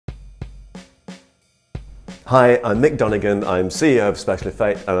Hi, I'm Mick Donegan, I'm CEO of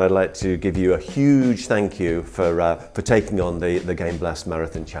SpecialEffect, and I'd like to give you a huge thank you for taking on the GameBlast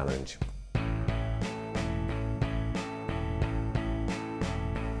Marathon Challenge.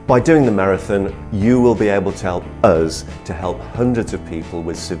 By doing the marathon, you will be able to help us to help hundreds of people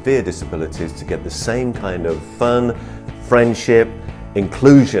with severe disabilities to get the same kind of fun, friendship,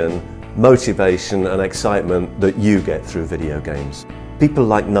 inclusion, motivation and excitement that you get through video games. People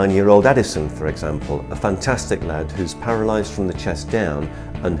like 9-year-old Addison, for example, a fantastic lad who's paralysed from the chest down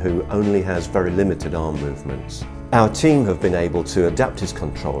and who only has very limited arm movements. Our team have been able to adapt his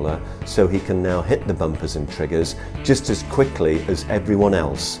controller so he can now hit the bumpers and triggers just as quickly as everyone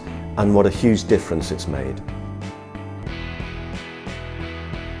else, and what a huge difference it's made.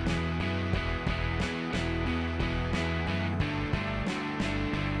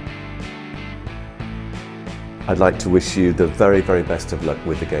 I'd like to wish you the very, very best of luck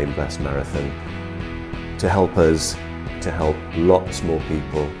with the GameBlast Marathon to help us to help lots more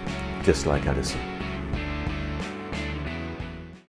people just like Addison.